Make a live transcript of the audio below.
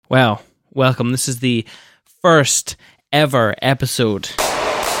Well, welcome. This is the first ever episode.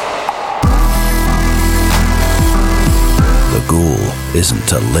 The goal isn't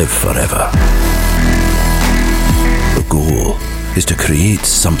to live forever. The goal is to create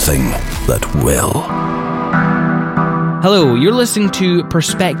something that will. Hello, you're listening to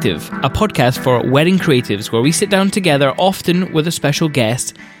Perspective, a podcast for wedding creatives where we sit down together, often with a special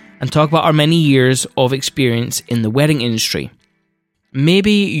guest, and talk about our many years of experience in the wedding industry.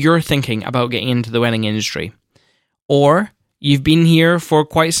 Maybe you're thinking about getting into the wedding industry, or you've been here for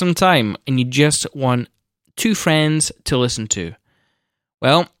quite some time and you just want two friends to listen to.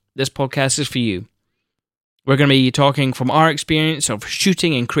 Well, this podcast is for you. We're going to be talking from our experience of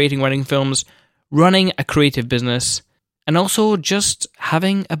shooting and creating wedding films, running a creative business, and also just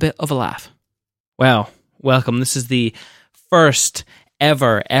having a bit of a laugh. Well, welcome. This is the first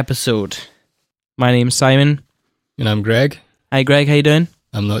ever episode. My name's Simon. And I'm Greg. Hi Greg, how you doing?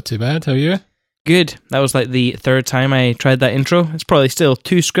 I'm not too bad, how are you? Good. That was like the third time I tried that intro. It's probably still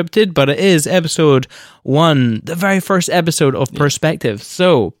too scripted, but it is episode 1, the very first episode of Perspective.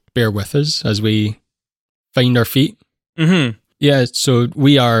 So bear with us as we find our feet. Mm-hmm. Yeah, so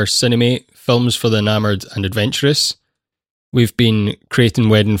we are Cinemate, Films for the Enamored and Adventurous. We've been creating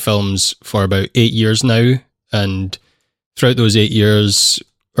wedding films for about 8 years now, and throughout those 8 years,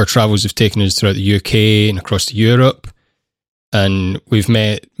 our travels have taken us throughout the UK and across to Europe. And we've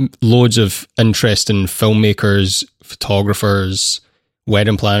met loads of interesting filmmakers, photographers,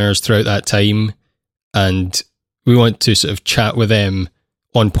 wedding planners throughout that time. And we want to sort of chat with them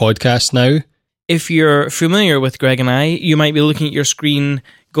on podcast now. If you're familiar with Greg and I, you might be looking at your screen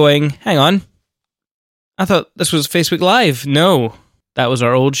going, hang on, I thought this was Facebook Live. No, that was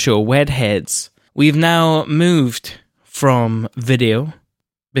our old show, Wedheads. We've now moved from video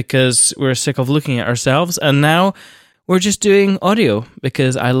because we're sick of looking at ourselves, and now we're just doing audio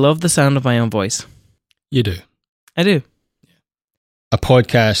because I love the sound of my own voice. You do. I do. A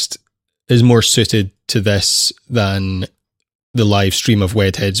podcast is more suited to this than the live stream of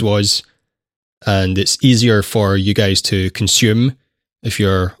Wedheads was, and it's easier for you guys to consume if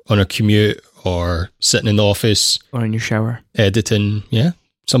you're on a commute or sitting in the office. Or in your shower. Editing, yeah.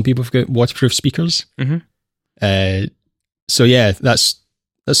 Some people have got waterproof speakers. Mm-hmm. So yeah, that's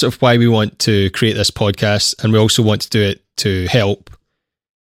sort of why we want to create this podcast, and we also want to do it to help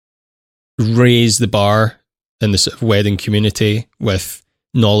raise the bar in the sort of wedding community with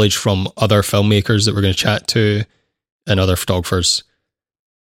knowledge from other filmmakers that we're going to chat to and other photographers.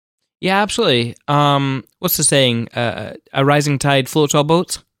 Yeah, absolutely. What's the saying? A rising tide floats all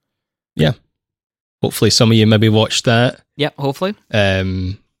boats? Yeah. Hopefully some of you maybe watched that. Yep, hopefully.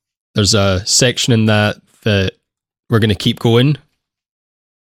 There's a section in that we're going to keep going.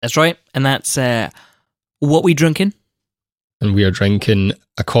 That's right. And that's what we drinking. And we are drinking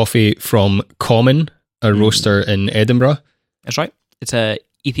a coffee from Common, a roaster in Edinburgh. That's right. It's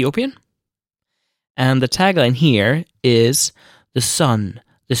Ethiopian. And the tagline here is the sun,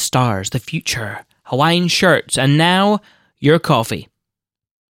 the stars, the future, Hawaiian shirts, and now your coffee.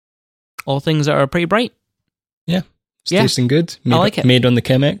 All things that are pretty bright. Yeah. It's tasting good. I like it. Made on the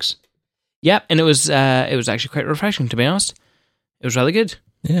Chemex. Yep. And it was actually quite refreshing, to be honest. It was really good.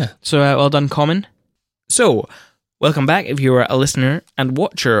 Yeah. So well done, Common. So, welcome back if you are a listener and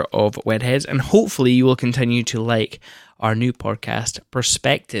watcher of Wedheads, and hopefully you will continue to like our new podcast,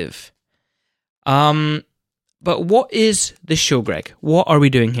 Perspective. But what is this show, Greg? What are we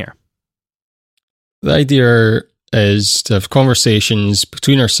doing here? The idea is to have conversations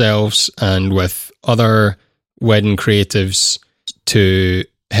between ourselves and with other wedding creatives to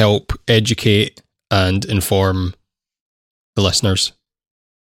help educate and inform the listeners.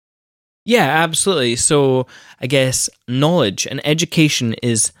 Yeah, absolutely. So I guess knowledge and education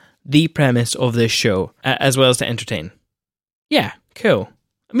is the premise of this show, as well as to entertain. Yeah, cool.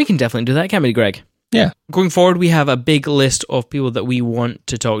 We can definitely do that, can't we, Greg? Yeah. Going forward, we have a big list of people that we want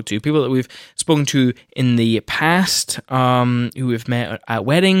to talk to, people that we've spoken to in the past, who we've met at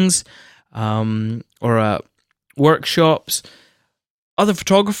weddings, or at workshops, other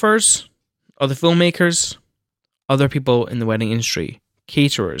photographers, other filmmakers, other people in the wedding industry,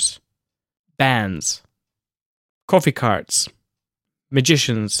 caterers, bands, coffee carts,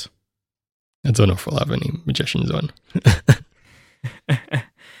 magicians. I don't know if we'll have any magicians on.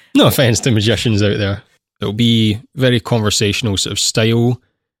 No offense to magicians out there. It'll be very conversational sort of style.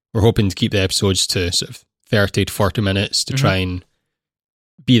 We're hoping to keep the episodes to sort of 30 to 40 minutes to try and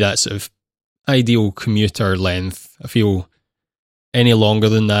be that sort of ideal commuter length. I feel any longer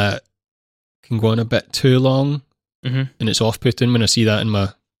than that can go on a bit too long, and it's off-putting when I see that in my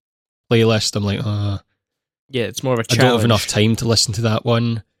playlist. I'm like, Yeah, it's more of a I challenge. don't have enough time to listen to that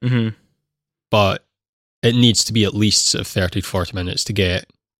one, but it needs to be at least sort of 30 to 40 minutes to get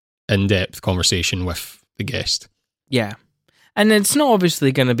in-depth conversation with the guest. Yeah. And it's not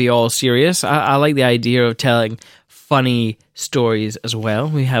obviously going to be all serious. I like the idea of telling funny stories as well.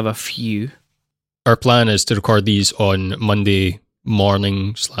 We have a few. Our plan is to record these on Monday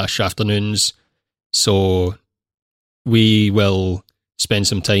morning/afternoons. So we will spend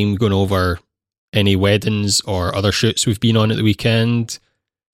some time going over any weddings or other shoots we've been on at the weekend.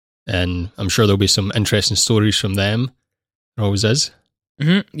 And I'm sure there'll be some interesting stories from them. There always is.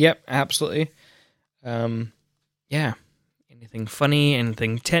 Yep, absolutely. Yeah. Anything funny,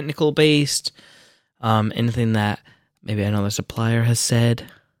 anything technical based, anything that maybe another supplier has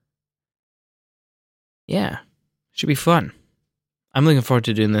said. Yeah, should be fun. I'm looking forward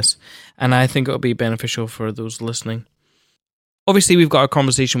to doing this, and I think it'll be beneficial for those listening. Obviously, we've got a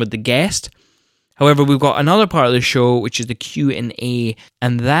conversation with the guest. However, we've got another part of the show, which is the Q&A,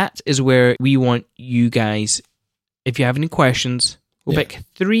 and that is where we want you guys, if you have any questions, we'll pick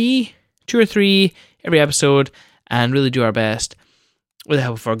 2 or 3 every episode, and really do our best with the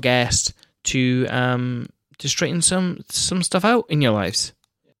help of our guest to straighten some stuff out in your lives.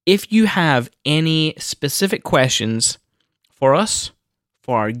 If you have any specific questions for us,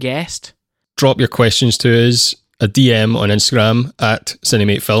 for our guest, drop your questions to us. A DM on Instagram at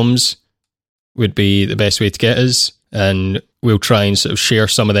CinemateFilms would be the best way to get us, and we'll try and sort of share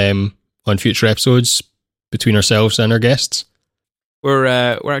some of them on future episodes between ourselves and our guests. We're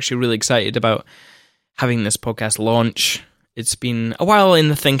actually really excited about having this podcast launch. It's been a while in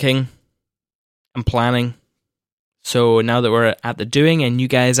the thinking and planning. So now that we're at the doing and you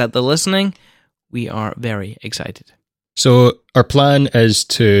guys at the listening, we are very excited. So our plan is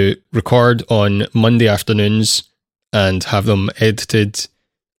to record on Monday afternoons and have them edited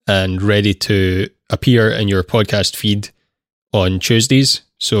and ready to appear in your podcast feed on Tuesdays.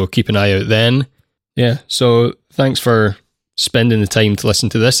 So keep an eye out then. Yeah, so thanks for spending the time to listen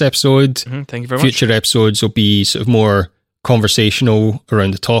to this episode. Thank you very much. Future episodes will be sort of more conversational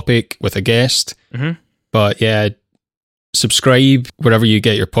around the topic with a guest. But yeah, subscribe wherever you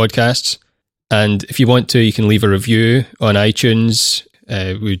get your podcasts. And if you want to, you can leave a review on iTunes.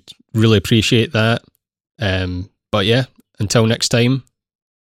 We'd really appreciate that. But yeah, until next time.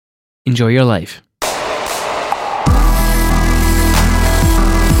 Enjoy your life.